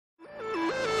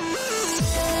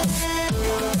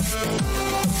Hey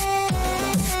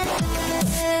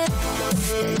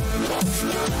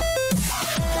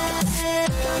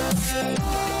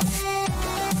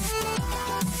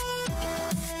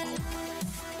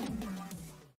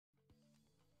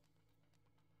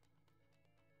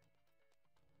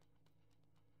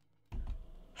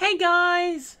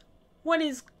guys! What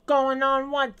is going on?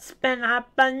 What's been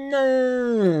happening?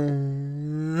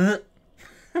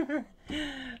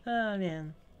 Oh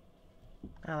man.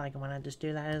 I like it when I just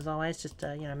do that as always, just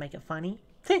to, you know, make it funny.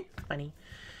 Funny.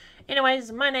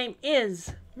 Anyways, my name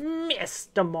is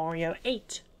Mr. Mario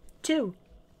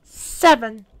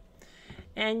 827.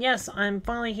 And yes, I'm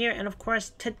finally here, and of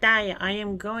course today I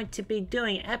am going to be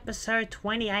doing episode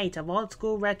 28 of Old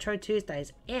School Retro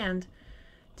Tuesdays, and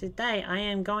today I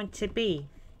am going to be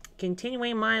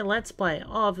continuing my Let's Play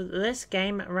of this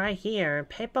game right here,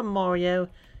 Paper Mario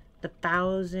The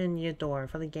Thousand Year Door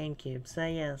for the GameCube. So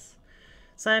yes.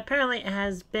 So apparently it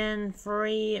has been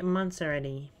 3 months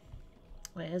already.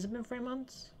 Wait, has it been 3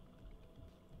 months?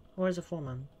 Or is it 4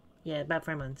 months? Yeah, about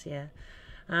 3 months, yeah.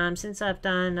 Since I've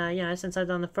done, since I've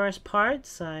done the first part,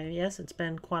 so yes, it's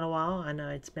been quite a while. I know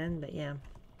it's been, but yeah.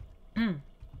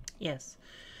 Yes.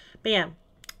 But yeah,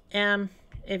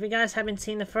 if you guys haven't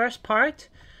seen the first part,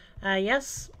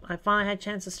 yes, I finally had a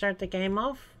chance to start the game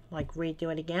off, like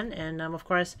redo it again, and of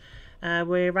course,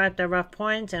 we arrived at a rough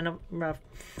point, and of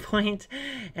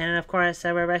course,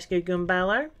 we rescued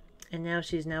Goombella, and now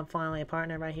she's finally a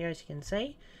partner right here, as you can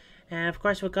see, and of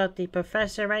course, we got the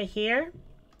professor right here,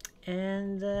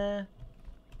 and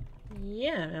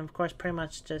yeah, and of course, pretty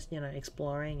much just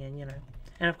exploring, and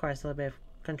and of course, a little bit of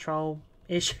control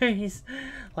issues,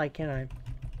 like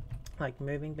like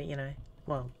moving, but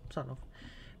well, sort of.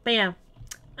 But yeah,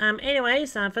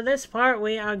 anyways, for this part,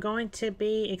 we are going to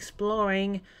be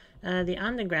exploring the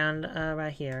underground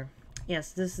right here.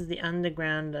 Yes, this is the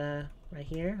underground right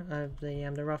here of the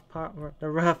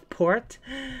rough port.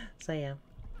 So yeah,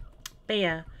 but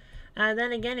yeah.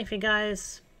 Then again, if you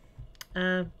guys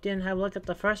didn't have a look at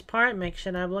the first part, make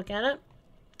sure to have a look at it.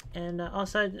 And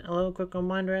also a little quick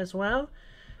reminder as well.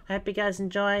 I hope you guys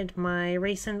enjoyed my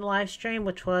recent live stream,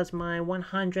 which was my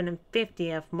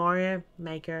 150th Mario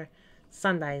Maker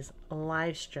Sundays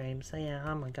live stream. So yeah,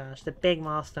 oh my gosh, the big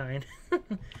milestone.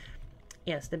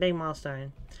 Yes, the big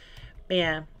milestone. But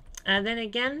yeah, then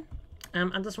again,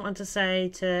 I just want to say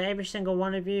to every single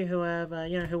one of you who have,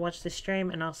 who watched the stream,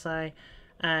 and also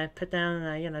put down,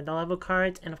 the level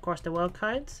cards and of course the world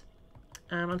cards.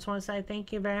 I just want to say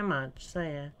thank you very much. So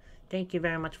yeah. Thank you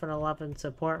very much for the love and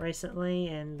support recently,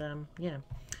 and yeah,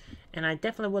 and I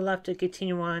definitely would love to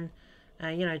continue on,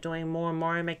 doing more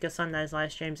Mario Maker Sundays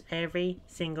live streams every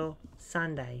single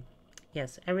Sunday.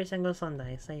 Yes, every single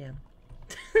Sunday. So yeah,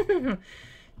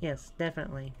 yes,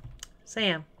 definitely. So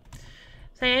yeah.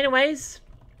 So anyways,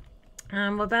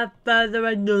 without further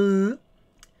ado,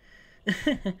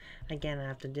 again I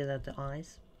have to do that to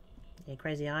eyes, yeah,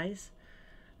 crazy eyes.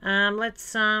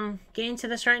 Let's get into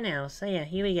this right now. So yeah,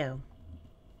 here we go.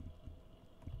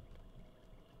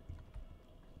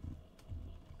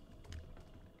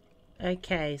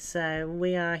 Okay, so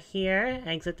we are here,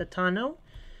 exit the tunnel.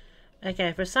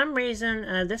 Okay, for some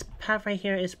reason, this path right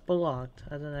here is blocked.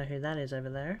 I don't know who that is over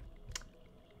there.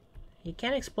 You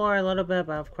can explore a little bit,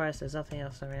 but of course there's nothing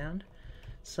else around.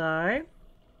 So,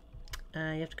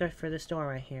 you have to go through this door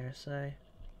right here, so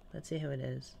let's see who it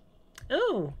is.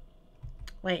 Ooh!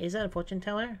 Wait, is that a fortune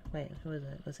teller? Wait, who is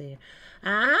it? Let's see.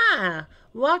 Ah!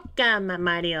 Welcome,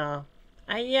 Mario!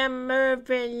 I am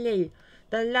Merville,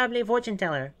 the lovely fortune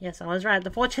teller. Yes, I was right,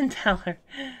 the fortune teller.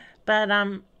 But,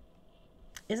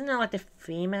 isn't that like the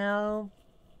female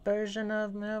version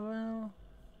of Merville?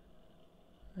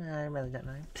 I really don't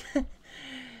know.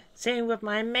 Seeing with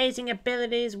my amazing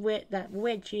abilities with that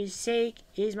which you seek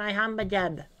is my humble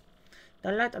job.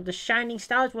 The light of the shining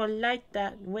stars will light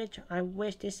that which I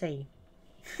wish to see.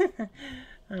 Oh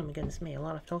my goodness me, a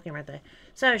lot of talking right there.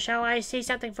 So, shall I see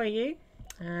something for you?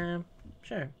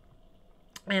 Sure.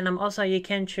 And also you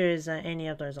can choose any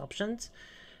of those options.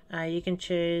 You can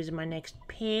choose my next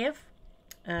path,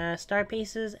 star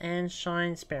pieces, and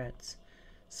shine spirits.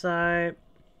 So,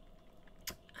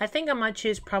 I think I might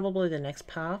choose probably the next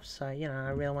path. So, I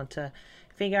really want to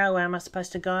figure out where am I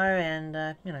supposed to go,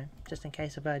 and, just in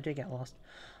case if I do get lost.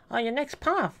 Oh, your next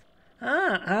path.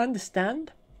 Ah, I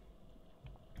understand.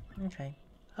 Okay.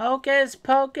 Hocus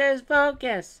pocus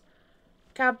focus.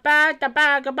 Kabata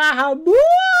boo.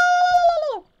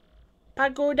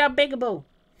 Pagoda bigaboo.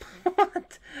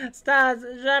 What? Stars,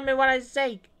 show me what I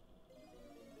say.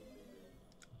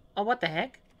 Oh, what the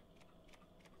heck?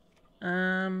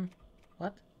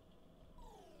 What?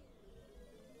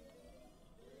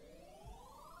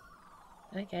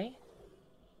 Okay.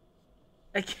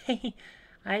 Okay.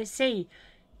 I see.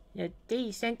 Your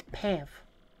decent path.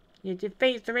 You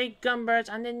defeat 3 Gumbers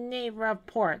on the neighbor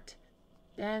port.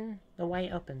 Then the way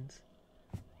opens.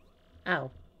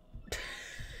 Oh.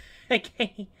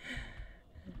 Okay.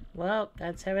 Well,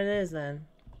 that's how it is then.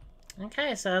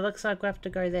 Okay, so it looks like we have to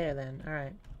go there then.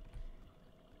 Alright.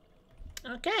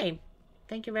 Okay.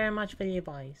 Thank you very much for the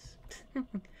advice.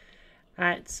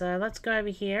 Alright, so let's go over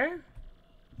here.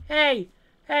 Hey!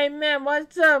 Hey man,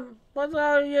 what's up? What's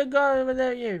all you going over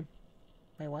there, you?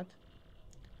 Wait, what?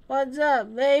 What's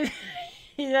up, baby?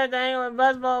 You had to hang with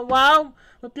us for a while?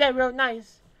 We played real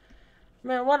nice.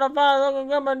 Man, what a fun looking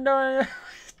woman doing.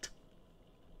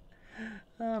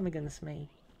 Oh my goodness me.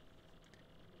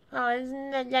 Oh,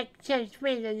 isn't that like so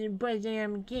sweet that you boys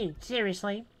are cute?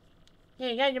 Seriously. Yeah,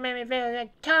 you guys make me feel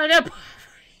like turn up.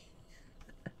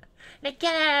 Now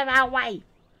get out of our way.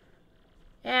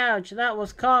 Ouch, that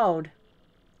was cold.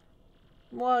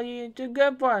 Well, you're too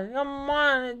good for it. Come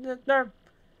on,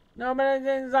 nobody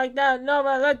things like that.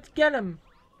 Nobody, let's get him.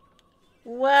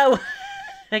 Whoa.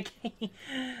 Okay.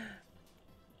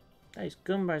 Those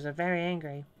Goombas are very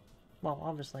angry. Well,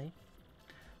 obviously.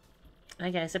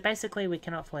 Okay, so basically we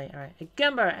cannot flee. Alright, a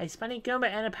Goomba, a Spunny Goomba,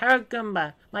 and a Parrot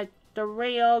Goomba. Like the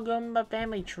real Goomba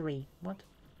family tree. What?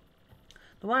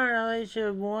 The one and only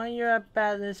should warn you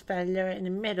about this feather in the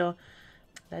middle.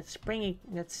 That springy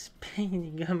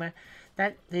Goomba.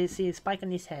 That, you see a spike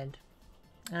on his head.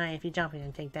 Alright, if you jump it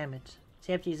and take damage. So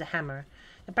you have to use a hammer.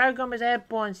 The Parrot Goomba is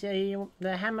airborne, so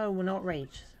the hammer will not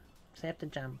reach. So you have to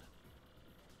jump.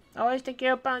 Always take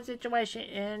your opponent's situation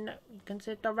in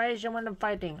consideration when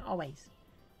fighting. Always.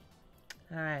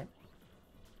 Alright.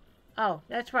 Oh,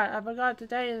 that's right. I forgot to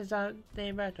tell you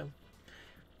the bathroom.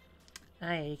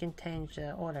 Hey, you can change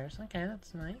orders. Okay,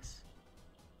 that's nice.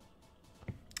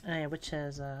 Hey, which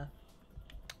is right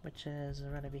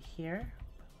over here.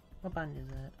 What button is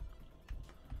it?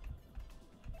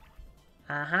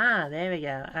 Aha, there we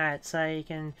go. Alright, so you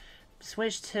can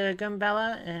switch to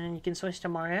Goombella and you can switch to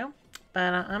Mario.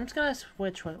 But I'm just gonna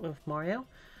switch with Mario.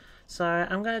 So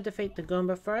I'm gonna defeat the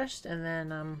Goomba first, and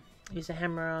then use a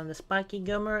hammer on the spiky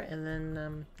Goomba, and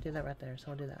then do that right there.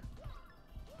 So I'll do that.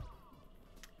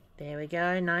 There we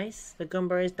go, nice. The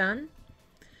Goomba is done.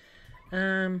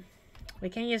 We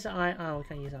can use the we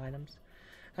can't use items.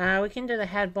 We can do the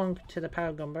head bonk to the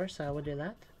Power Goomba, so we'll do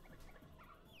that.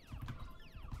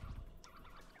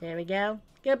 There we go.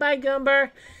 Goodbye,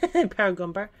 Goomba. Power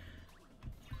Goomba.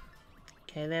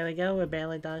 Okay, there we go. We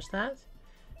barely dodged that.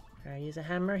 Alright, use a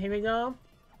hammer. Here we go.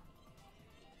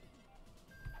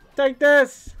 Take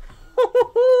this!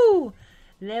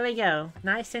 There we go.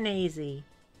 Nice and easy.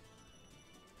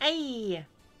 Hey!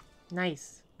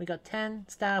 Nice. We got 10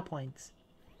 star points.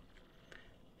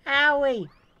 Owie!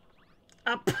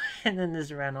 Up! And then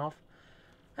this ran off.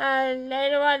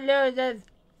 Later on, losers.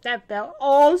 That felt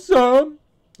awesome!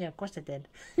 Yeah, of course it did.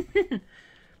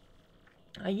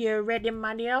 Are you ready,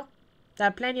 Mario? There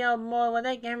are plenty of more where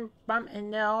they came from,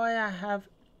 and they're all I have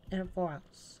in for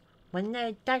us. When they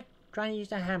attack, try and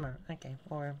use a hammer. Okay,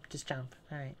 or just jump.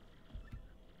 Alright.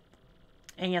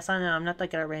 And yes, I know, I'm not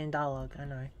that good at reading dialogue. I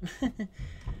know.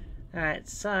 Alright,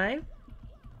 so...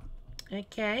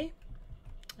 Okay.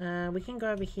 We can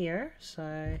go over here,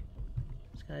 so...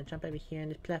 Just gonna jump over here on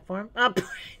this platform. Up!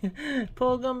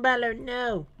 Poor Goombella,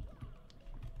 no!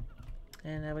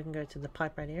 And we can go to the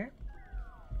pipe right here.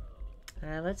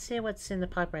 Alright, let's see what's in the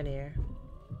pipe right here.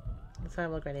 Let's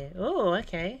have a look right here. Oh,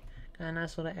 okay. Got a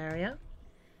nice little area.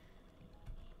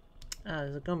 Oh,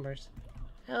 there's the Goombers.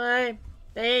 Hello!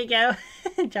 There you go!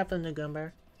 Jump on the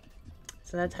Goomba.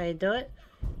 So that's how you do it.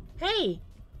 Hey!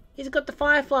 He's got the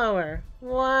fire flower!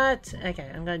 What?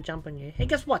 Okay, I'm gonna jump on you. Hey,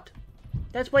 guess what?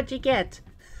 That's what you get!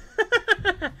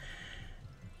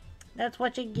 That's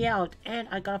what you get. And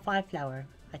I got a fire flower,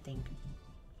 I think.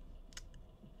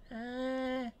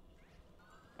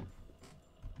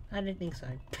 I didn't think so.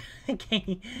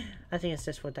 Okay. I think it's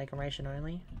just for decoration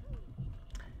only.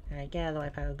 Alright, get out of the way,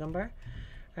 Power Goomba.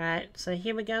 Alright, so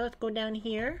here we go. Let's go down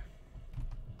here.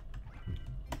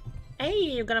 Hey,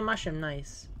 you got a mushroom.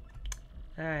 Nice.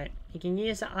 Alright, you can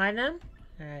use the item.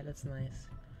 Alright, that's nice.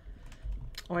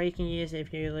 Or you can use it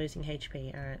if you're losing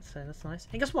HP. Alright, so that's nice.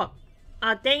 Hey, guess what?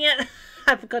 Oh, dang it!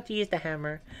 I forgot to use the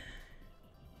hammer.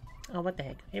 Oh, what the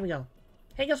heck. Here we go.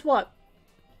 Hey, guess what?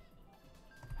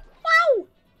 Wow!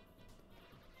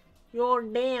 You're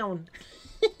down.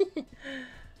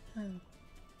 I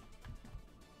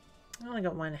only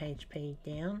got 1 HP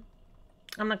down.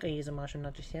 I'm not going to use a mushroom,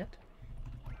 not just yet.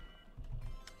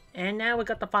 And now we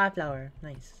got the fire flower.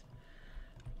 Nice.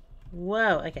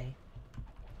 Whoa, okay.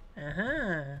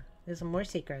 There's some more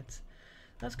secrets.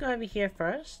 let's go over here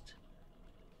first.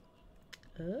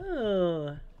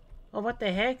 Ooh. Oh, what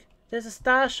the heck? There's a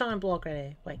star shine block right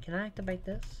there. Wait, can I activate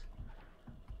this?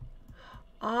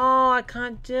 Oh, I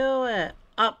can't do it.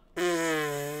 Up.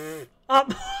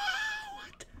 Up.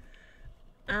 What?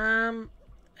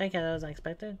 Okay, that was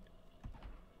unexpected.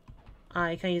 Oh,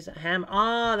 you can't use a hammer.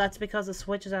 Oh, that's because the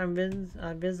switches are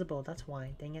invisible. That's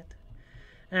why. Dang it.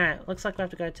 Alright, looks like we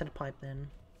have to go to the pipe then.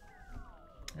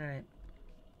 Alright.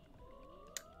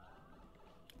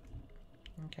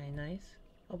 Okay, nice.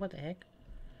 Oh, what the heck?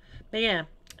 But yeah,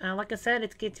 like I said,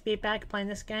 it's good to be back playing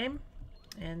this game.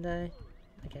 And, okay,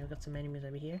 we've got some enemies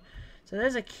over here. So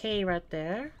there's a key right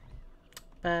there.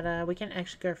 But, we can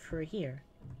actually go through here.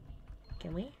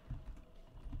 Can we?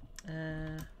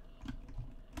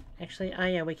 Actually, oh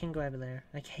yeah, we can go over there.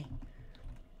 Okay.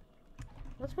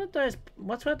 What's with those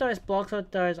blocks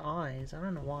with those eyes? I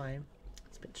don't know why.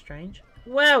 It's a bit strange.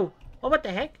 Whoa! Oh, what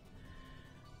the heck?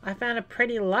 I found it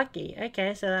pretty lucky.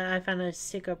 Okay, so I found a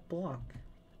secret block.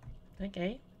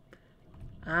 Okay.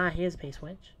 Ah, here's a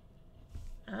P-switch.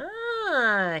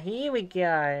 Ah, here we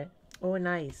go. Oh,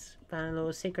 nice. Found a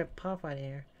little secret path right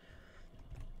here.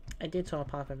 I did saw a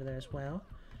path over there as well.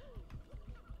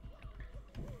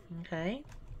 Okay.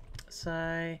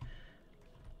 So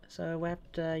we have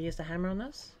to use the hammer on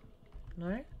this?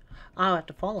 No? Oh, I have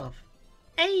to fall off.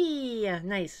 Hey!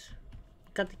 Nice.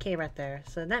 Got the key right there.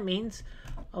 So that means...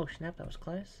 Oh snap, that was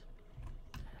close.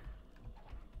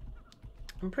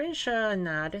 I'm pretty sure...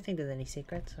 Nah, I don't think there's any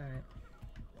secrets. Alright.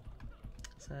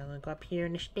 So I'm gonna go up here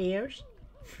in the stairs.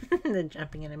 The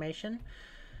jumping animation.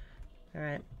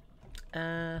 Alright.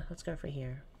 Let's go for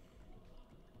here.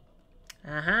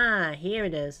 Aha! Here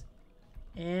it is.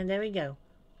 And there we go.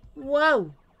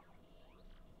 Whoa!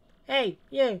 Hey,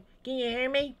 you! Can you hear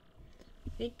me?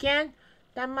 You can?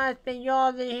 That must be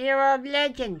you're the hero of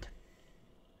legend.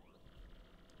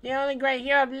 The only great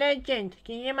hero of legend.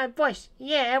 Can you hear my voice?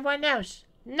 Yeah, everyone else.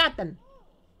 Nothing.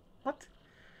 What?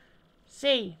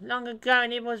 See, long ago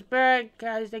an evil spirit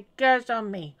cast a curse on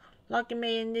me, locking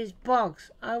me in this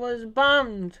box. I was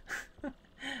bummed.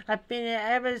 I've been here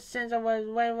ever since. I was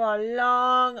waiting for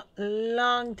a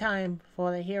long time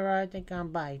for the hero to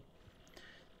come by.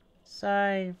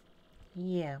 So,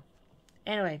 yeah.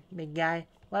 Anyway, big guy,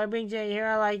 what brings a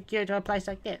hero like you to a place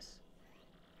like this?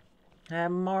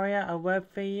 Mario, I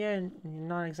work for you, and you're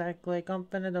not exactly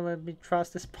confident that we'll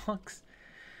trust this box.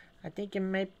 I think it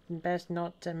may be best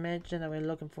not to mention that we're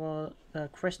looking for the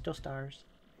crystal stars.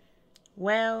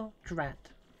 Well, drat.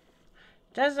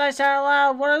 Just as I said out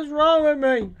loud, what is wrong with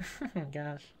me? Oh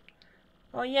gosh.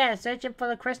 Oh yeah, searching for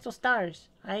the crystal stars.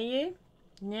 Are you?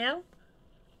 Now?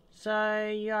 So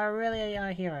you are really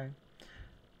a hero.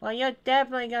 Well, you're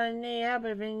definitely gonna need help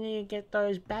if you need to get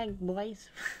those back, boys.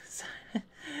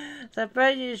 So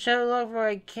first you should look for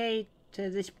a key to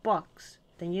this box.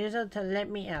 Then use it to let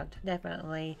me out.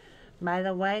 Definitely. By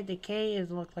the way, the key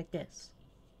is look like this.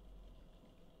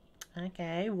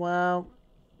 Okay, well,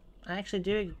 I actually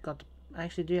do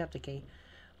have the key.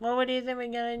 Well, what do you think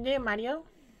we're gonna do, Mario?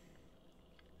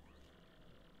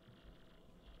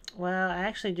 Well, I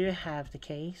actually do have the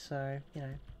key, so, you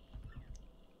know.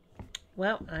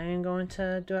 Well, I am going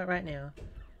to do it right now.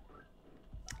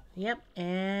 Yep,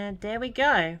 and there we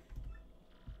go.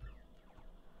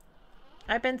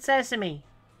 Open sesame.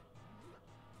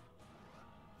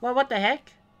 Well, what the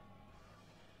heck?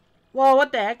 Whoa,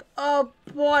 what the heck? Oh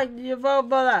boy, you vote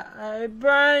for that. I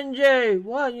burned you.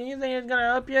 What, you think it's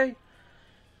gonna help you?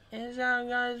 It's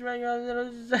guys, regular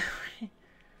little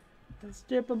the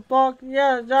stupid box.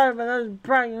 Yeah, sorry, but that was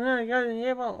prank.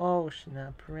 Oh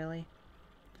snap, really?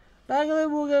 Back a little,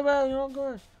 we'll get back, you know,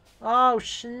 good. Oh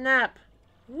snap.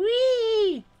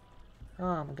 Whee!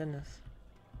 Oh my goodness.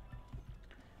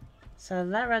 So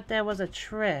that right there was a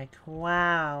trick.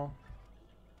 Wow.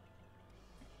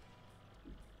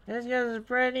 This is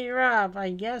pretty rough. I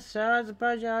guess so. I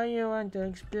suppose you want to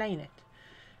explain it.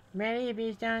 Maybe if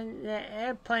you stand the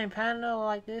airplane panel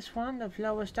like this one, the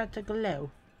floor will start to glow.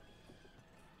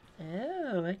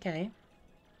 Oh, okay.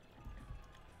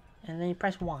 And then you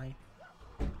press Y.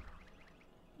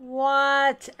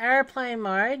 What? Airplane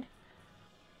mode?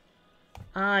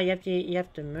 Ah, you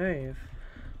have to move.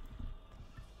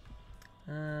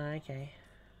 Okay.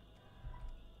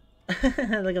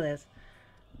 Look at this.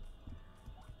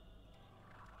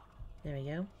 There we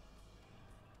go.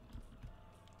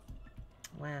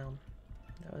 Wow.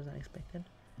 That was unexpected.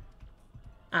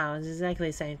 Oh, it's exactly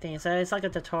the same thing. So it's like a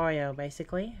tutorial,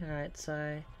 basically. Alright,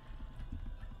 so...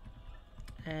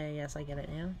 yes, I get it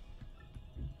now.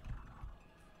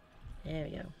 There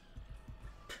we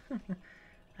go.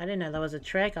 I didn't know that was a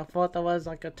trick. I thought there was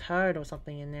like a toad or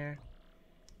something in there.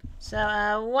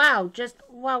 So, wow, just,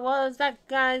 what was that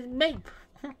guy's beep?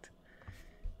 Oh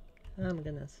my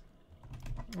goodness.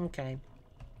 Okay.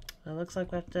 It looks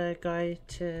like we have to go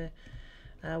to,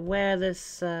 wear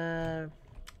this, yeah,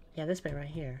 this bit right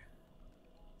here.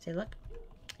 See, look.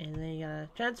 And then you gotta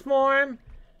transform.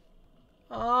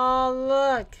 Oh,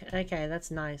 look. Okay, that's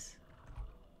nice.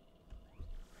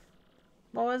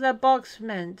 What was that box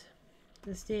meant?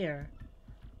 The steer.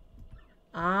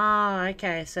 Ah,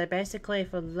 okay. So basically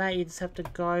for that you just have to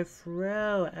go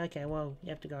through. Okay, well, you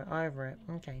have to go over it.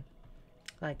 Okay.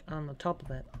 Like on the top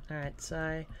of it. Alright,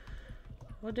 so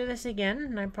we'll do this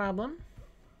again, no problem.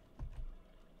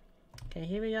 Okay,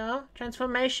 here we go.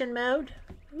 Transformation mode.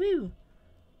 Woo!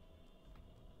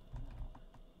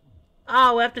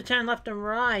 Oh, we have to turn left and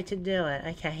right to do it.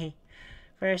 Okay.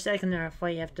 For a second there, I thought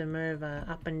you have to move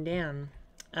up and down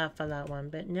for that one,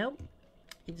 but nope.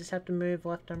 You just have to move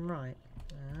left and right.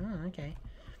 Oh, okay.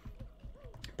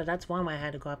 But that's one way I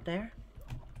had to go up there.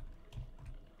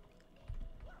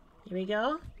 Here we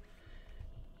go.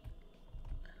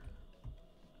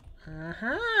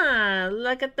 Uh-huh!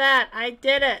 Look at that! I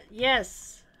did it!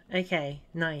 Yes! Okay,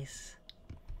 nice.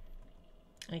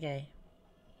 Okay.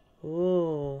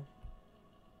 Ooh.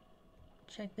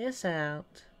 Check this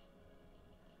out.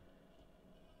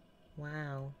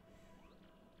 Wow.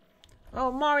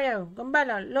 Oh, Mario!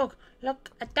 Gumbella! Look!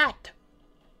 Look at that!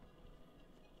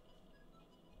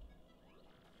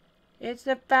 It's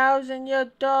the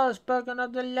 1,000-year doll spoken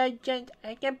of the legend.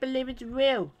 I can't believe it's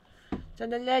real. So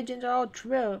the legends are all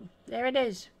true. There it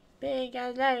is. Big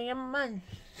as a man.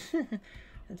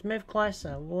 Let's move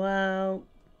closer. Well,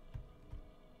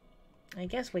 I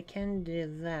guess we can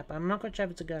do that, but I'm not quite sure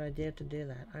if it's a good idea to do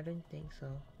that. I don't think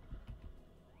so.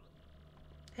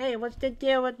 Hey, what's the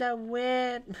deal with that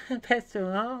weird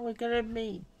pistol, huh? What could it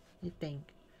be, you think?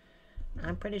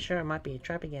 I'm pretty sure it might be a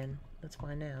trap again. Let's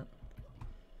find out.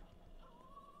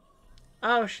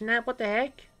 Oh, snap, what the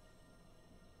heck?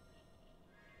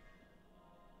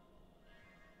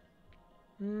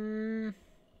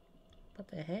 What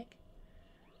the heck?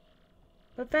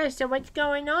 Professor, what's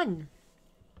going on?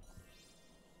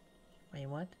 Wait,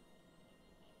 what?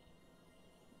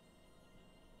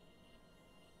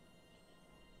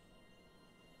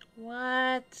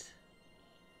 What?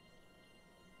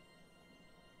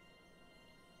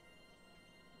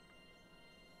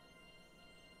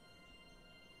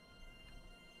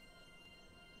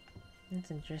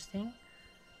 That's interesting.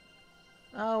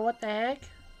 Oh, what the heck?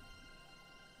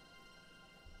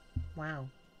 Wow.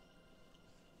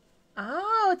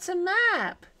 Oh, it's a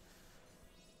map!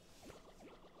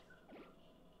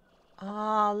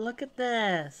 Oh, look at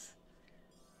this.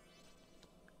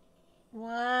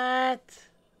 What?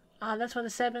 Oh, that's what the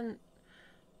 7...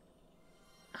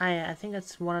 I think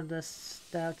that's one of the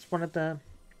 7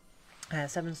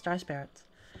 star spirits.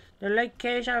 The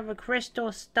location of a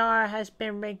crystal star has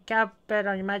been recovered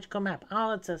on your magical map.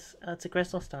 Oh, it's a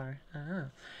crystal star.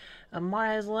 Amar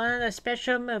has learned a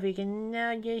special move. You can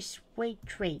now use Sweet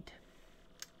Treat.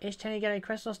 Each time you get a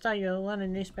crystal star, you'll learn a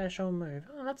new special move.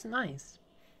 Oh, that's nice.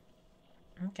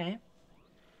 Okay.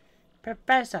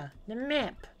 Professor, the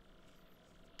map.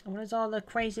 What is all the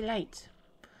crazy lights?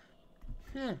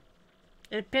 It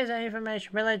appears that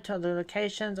information related to the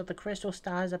locations of the crystal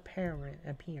stars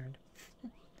appeared.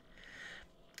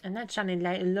 And that shiny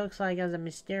light, it looks like as a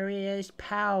mysterious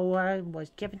power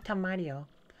was given to Mario.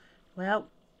 Well,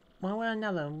 one way or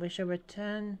another, we should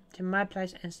return to my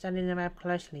place and study the map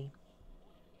closely.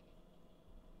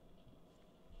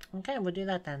 Okay, we'll do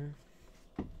that then.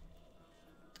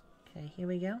 Okay, here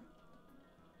we go.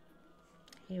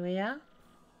 Here we are.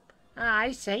 Ah,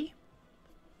 I see.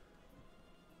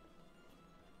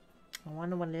 I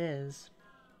wonder what it is.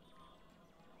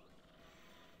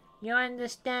 You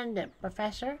understand it,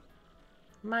 Professor?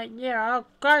 My dear, of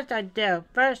course I do.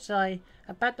 Firstly,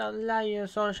 I better allow you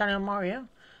Soul Shining Mario.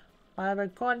 By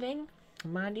recording,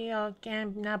 Mario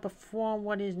can now perform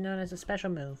what is known as a special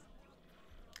move.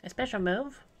 A special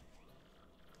move?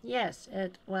 Yes,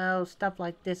 well, stuff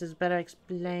like this is better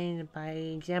explained by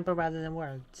example rather than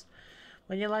words.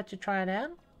 Would you like to try it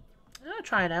out? I'll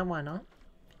try it out, why not?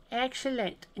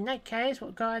 Excellent. In that case,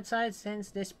 we'll go outside since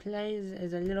this place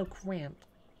is a little cramped.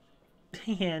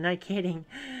 Yeah, no kidding.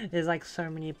 There's like so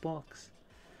many blocks.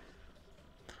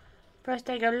 First,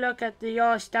 take a look at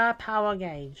your star power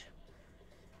gauge.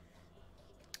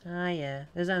 Ah, yeah.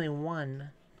 There's only one.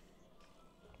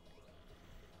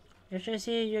 You should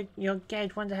see your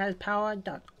gauge once it has power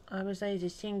dot. Obviously, it's a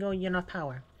single unit of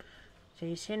power. So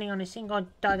you're sitting on a single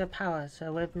dot of power.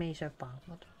 So with me so far.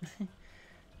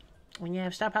 When you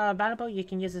have star power available, you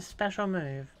can use a special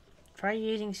move. Try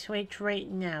using Switch right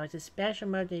now. It's a special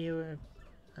mode that you were...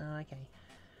 Oh, okay.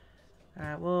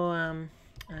 Alright, we'll,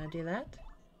 do that.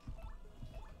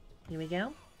 Here we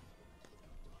go.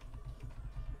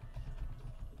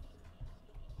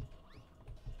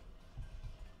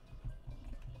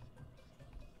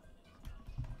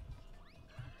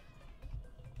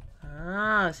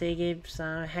 Ah, so you give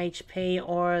some HP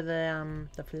or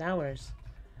the flowers.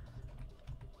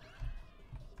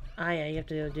 Ah, yeah, you have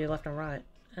to do left and right.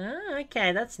 Ah,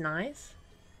 okay, that's nice.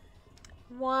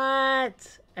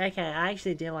 What? Okay, I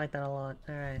actually do like that a lot.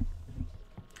 Alright.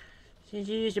 Since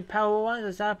you used the power one,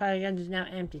 the star power gun is now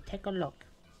empty. Take a look.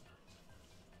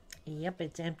 Yep,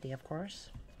 it's empty, of course.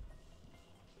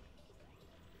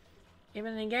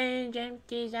 Even the game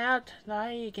empties out, though,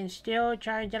 you can still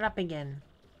charge it up again.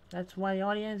 That's why the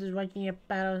audience is watching your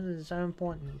battles is so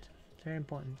important. Very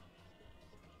important.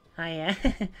 Oh yeah,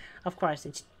 of course,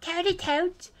 it's toad.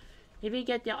 If you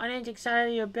get the audience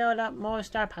excited, you'll build up more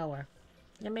star power.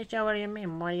 Let me show what you mean,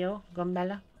 Mario.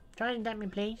 Gumbella. Try and let me,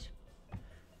 please.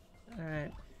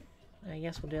 Alright. I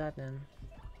guess we'll do that then.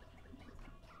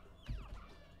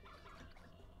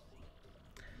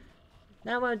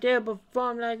 That won't do,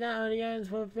 perform like that, audience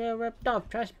will feel ripped off,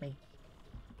 trust me.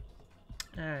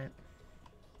 Alright.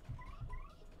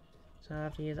 So I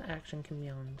have to use action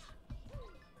commands.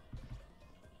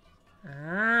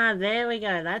 Ah, there we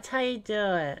go. That's how you do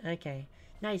it. Okay.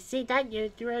 Nice. See that?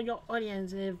 You throw your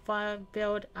audience and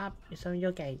build up some of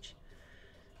your gauge.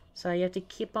 So you have to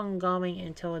keep on going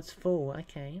until it's full.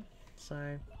 Okay.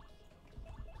 So...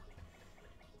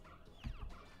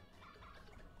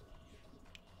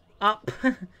 Up!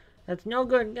 That's no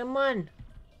good. Come on!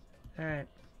 Alright.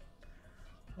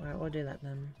 Alright, we'll do that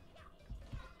then.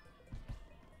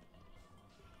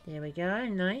 There we go.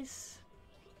 Nice.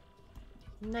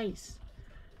 Nice.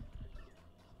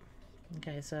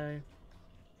 Okay, so...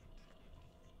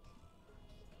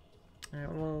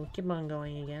 Alright, we'll keep on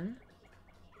going again.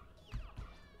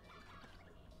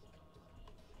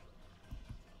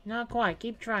 Not quite.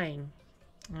 Keep trying.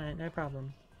 Alright, no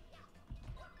problem.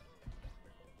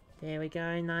 There we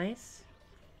go. Nice.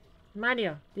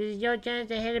 Mario, this is your chance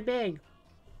to hit it big.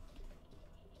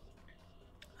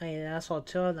 Oh yeah, I saw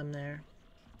two of them there.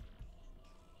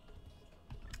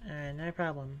 Alright, no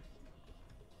problem.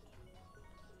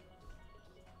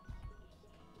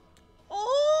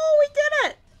 Oh, we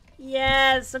did it!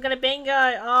 Yes, look at a bingo!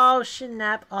 Oh,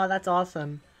 snap. Oh, that's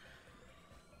awesome.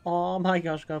 Oh my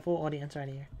gosh, got a full audience right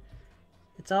here.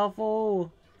 It's all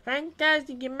full.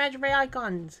 Fantastic, you match my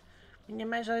icons. When you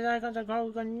match those icons, I go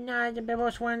nice and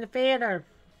people swear in the theater.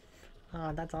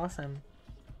 Oh, that's awesome.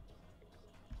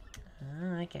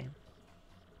 Oh, okay.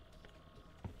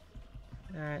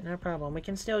 Alright, no problem. We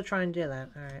can still try and do that.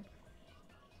 Alright.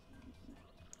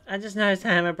 I just noticed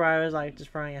Hammer Bro was like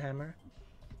just throwing a hammer.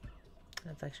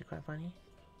 That's actually quite funny.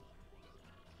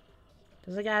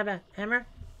 Does the guy have a hammer?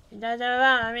 He does have a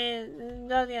I mean, it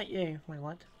doesn't get you. Wait,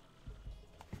 what?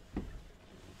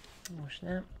 Oh,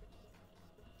 snap.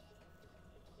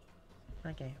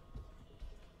 Okay.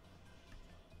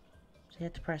 So you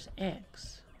have to press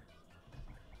X.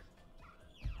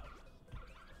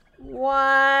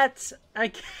 What?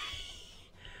 Okay.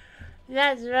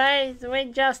 That's right, it's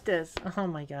with justice. Oh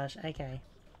my gosh, okay.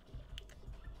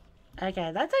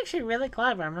 Okay, that's actually really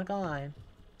clever, I'm not gonna lie.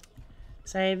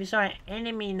 So if you saw an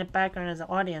enemy in the background as an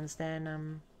audience,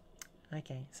 then,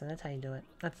 okay, so that's how you do it.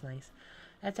 That's nice.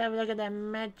 Let's have a look at that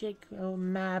magic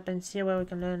map and see what we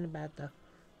can learn about the...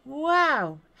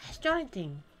 Wow!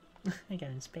 Astonishing! I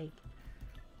can't speak.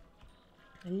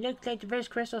 It looks like the first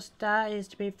crystal star is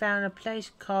to be found in a place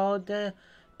called the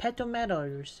Petal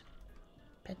Meadows.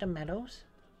 Petal Meadows?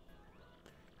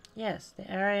 Yes, the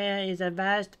area is a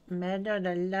vast meadow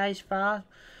that lies far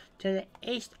to the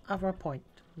east of our point.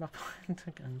 I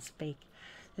can't speak.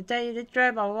 To tell you the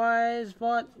truth, I always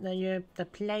thought that the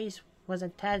place was a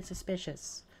tad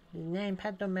suspicious. The name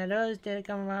Petal Meadows did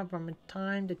come around from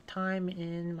time to time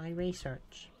in my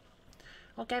research.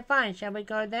 Okay, fine. Shall we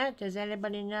go there? Does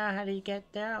anybody know how to get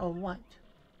there or what?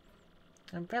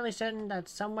 I'm fairly certain that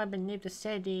somewhere beneath the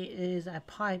city is a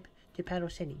pipe to Petal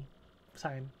City.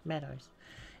 Sorry, Meadows.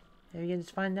 If you can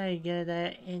just find out, you get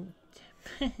there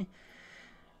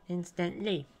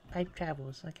instantly. Pipe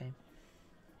travels. Okay.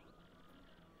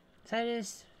 So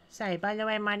just say, by the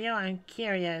way, Mario, I'm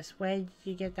curious. Where did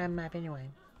you get that map anyway?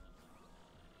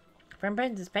 From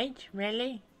Princess Peach?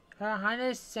 Really? Her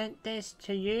Highness sent this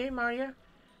to you, Mario?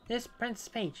 This Princess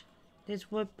Peach.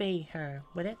 This would be her,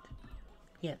 would it?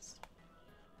 Yes.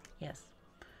 Yes.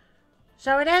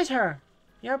 So it is her!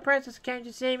 Your princess came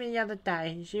to see me the other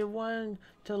day. She wanted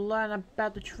to learn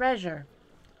about the treasure.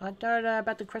 I told her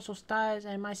about the crystal stars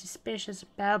and my suspicions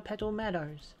about Petal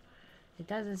Meadows. It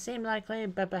doesn't seem likely,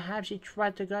 but perhaps she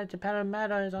tried to go to Petal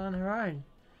Meadows on her own.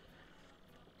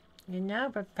 You know,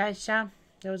 Professor,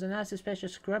 there was another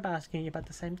suspicious scrub asking you about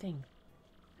the same thing.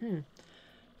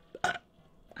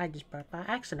 I just broke by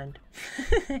accident.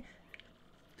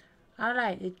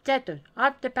 Alright, it's settled.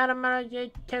 Off to Petal Meadows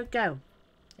you two go.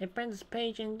 If Princess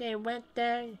Peach and they went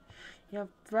there, you're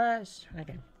first.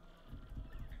 Okay.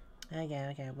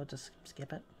 Okay, we'll just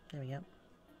skip it. There we go.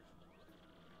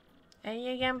 Are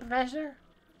you again, Professor?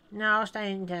 No, I'll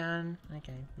stay in town.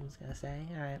 Okay, I was gonna say.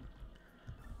 Alright.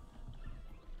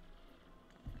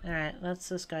 Alright, let's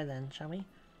just go then, shall we?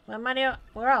 Well, Mario,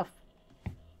 we're off.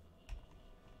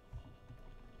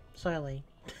 Slowly.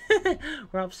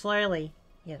 We're off slowly.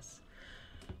 Yes.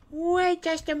 Wait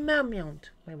just a moment.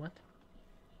 Wait, what?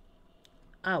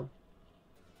 Oh.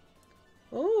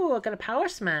 Ooh, I got a power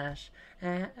smash.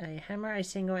 I hammer a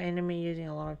single enemy using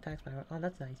a lot of attacks power. Oh,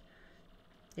 that's nice.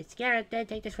 It's Garrett,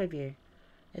 take this with you.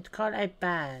 It's called a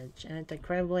badge, and it's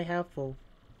incredibly helpful.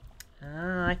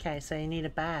 Ah, okay, so you need a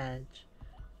badge.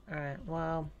 Alright,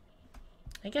 well,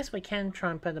 I guess we can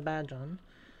try and put the badge on.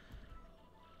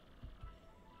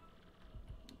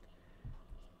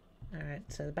 Alright,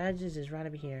 so the badges is right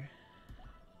over here.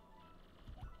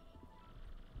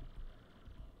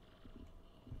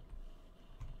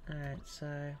 Alright, so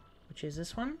we'll choose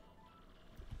this one.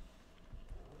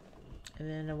 And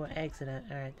then we'll exit it.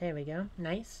 Alright, there we go.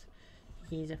 Nice.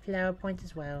 Use a flower point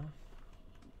as well.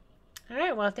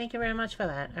 Alright, well, thank you very much for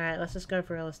that. Alright, let's just go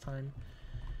for real this time.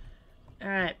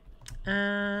 Alright.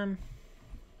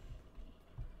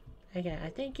 Okay, I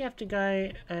think you have to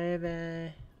go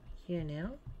over here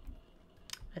now.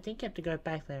 I think you have to go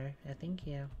back there. I think,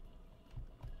 yeah.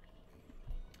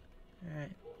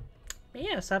 Alright. But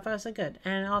yeah, so far so good.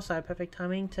 And also, perfect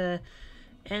timing to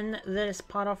end this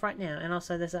part off right now. And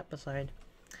also this episode.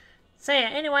 So yeah,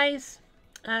 anyways.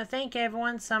 Thank you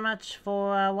everyone so much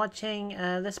for watching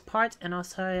this part. And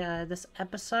also this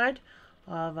episode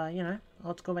of, you know,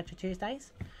 Old School Retro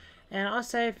Tuesdays. And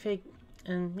also, if you,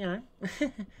 you know,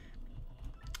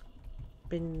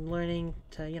 been learning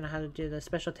to, you know, how to do the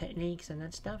special techniques and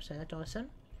that stuff. So that's awesome.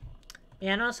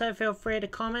 Yeah, and also feel free to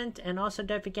comment. And also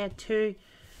don't forget to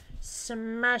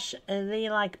smash the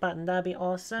like button. That'd be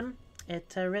awesome.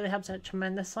 It really helps out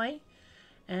tremendously.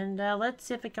 And let's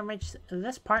see if we can reach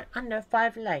this part under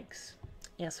 5 likes.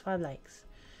 Yes, 5 likes.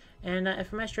 And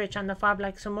if I manage to reach under 5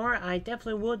 likes or more, I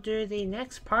definitely will do the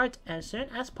next part as soon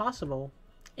as possible.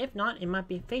 If not, it might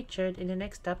be featured in the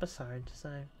next episode.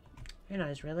 So, who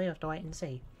knows, really? We'll have to wait and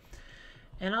see.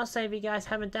 And also, if you guys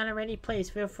haven't done it already, please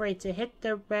feel free to hit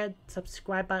the red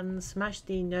subscribe button, smash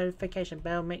the notification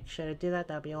bell, make sure to do that,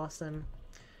 that'd be awesome.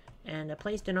 And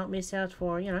please do not miss out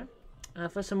for, you know,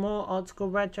 for some more Old School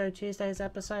Retro Tuesdays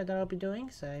episode that I'll be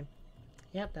doing, so,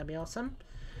 yep, that'd be awesome.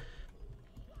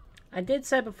 I did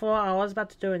say before I was about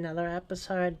to do another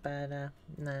episode, but,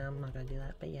 no, I'm not gonna do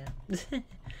that, but yeah.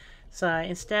 So,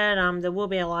 instead, there will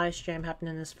be a live stream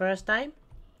happening this Thursday,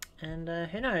 and,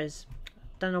 who knows,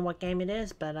 don't know what game it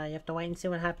is, but you have to wait and see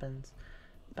what happens.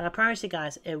 But I promise you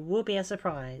guys, it will be a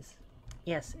surprise.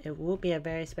 Yes, it will be a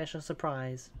very special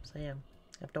surprise. So yeah,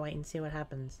 you have to wait and see what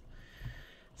happens.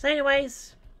 So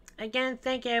anyways, again,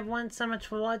 thank you everyone so much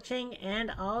for watching, and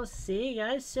I'll see you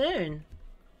guys soon.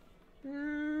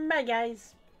 Bye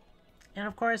guys. And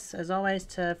of course, as always,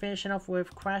 to finish it off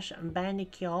with Crash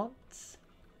Bandicoots.